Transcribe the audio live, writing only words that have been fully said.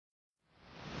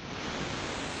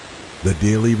The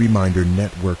Daily Reminder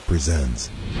Network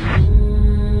presents Dua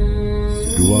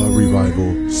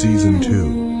Revival Season 2.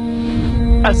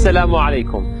 Assalamu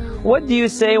alaikum. What do you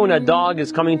say when a dog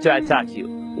is coming to attack you?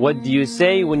 What do you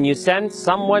say when you sense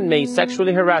someone may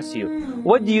sexually harass you?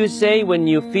 What do you say when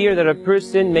you fear that a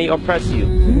person may oppress you?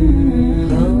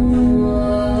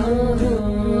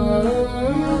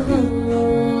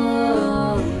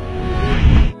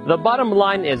 The bottom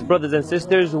line is, brothers and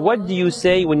sisters, what do you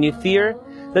say when you fear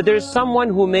that there is someone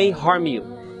who may harm you?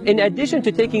 In addition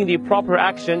to taking the proper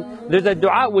action, there's a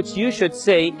dua which you should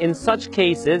say in such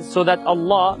cases so that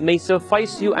Allah may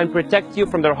suffice you and protect you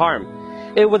from their harm.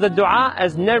 It was a dua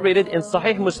as narrated in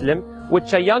Sahih Muslim,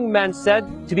 which a young man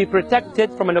said to be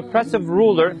protected from an oppressive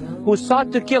ruler who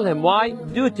sought to kill him. Why?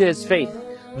 Due to his faith.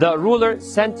 The ruler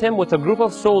sent him with a group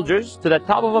of soldiers to the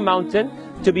top of a mountain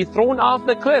to be thrown off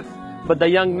the cliff. But the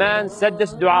young man said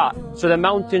this dua, so the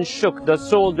mountain shook, the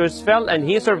soldiers fell, and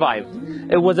he survived.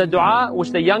 It was a dua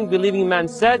which the young believing man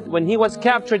said when he was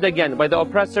captured again by the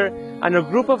oppressor, and a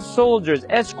group of soldiers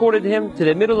escorted him to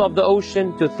the middle of the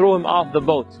ocean to throw him off the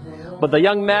boat. But the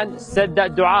young man said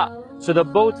that dua, so the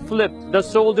boat flipped, the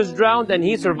soldiers drowned, and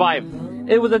he survived.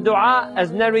 It was a dua as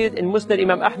narrated in Musnad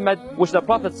Imam Ahmad, which the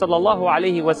Prophet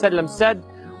ﷺ said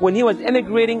when he was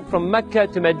emigrating from Mecca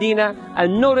to Medina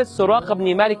and noticed Suraqa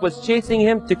ibn Malik was chasing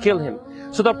him to kill him.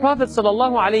 So the Prophet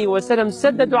ﷺ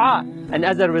said the dua, and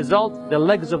as a result, the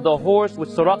legs of the horse which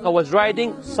Suraqa was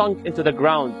riding sunk into the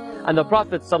ground, and the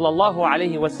Prophet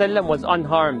ﷺ was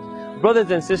unharmed.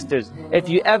 Brothers and sisters, if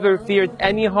you ever feared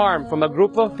any harm from a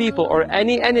group of people or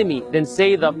any enemy, then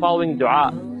say the following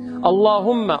dua.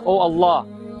 Allahumma, O Allah,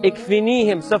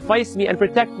 ikfinihim, suffice me and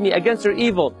protect me against their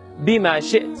evil, bima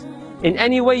shi't, in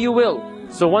any way you will.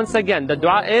 So once again, the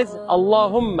dua is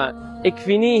Allahumma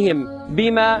ikfinihim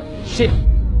bima shi't.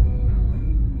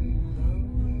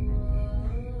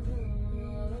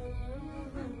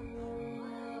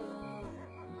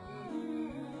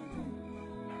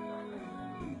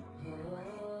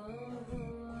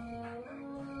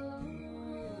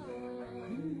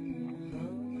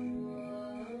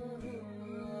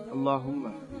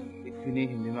 اللهم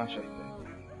اكفنيهم بما شئت.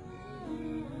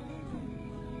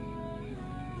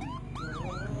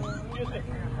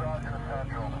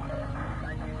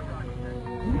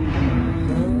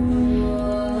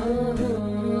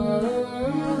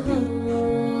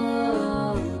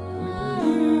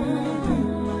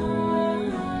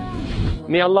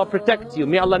 May Allah protect you.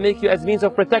 May Allah make you as means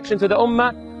of protection to the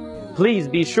ummah. Please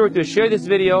be sure to share this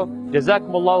video.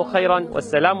 Jazakumullahu khairan.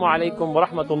 Wassalamu alaikum wa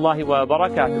rahmatullahi wa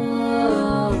barakatuh.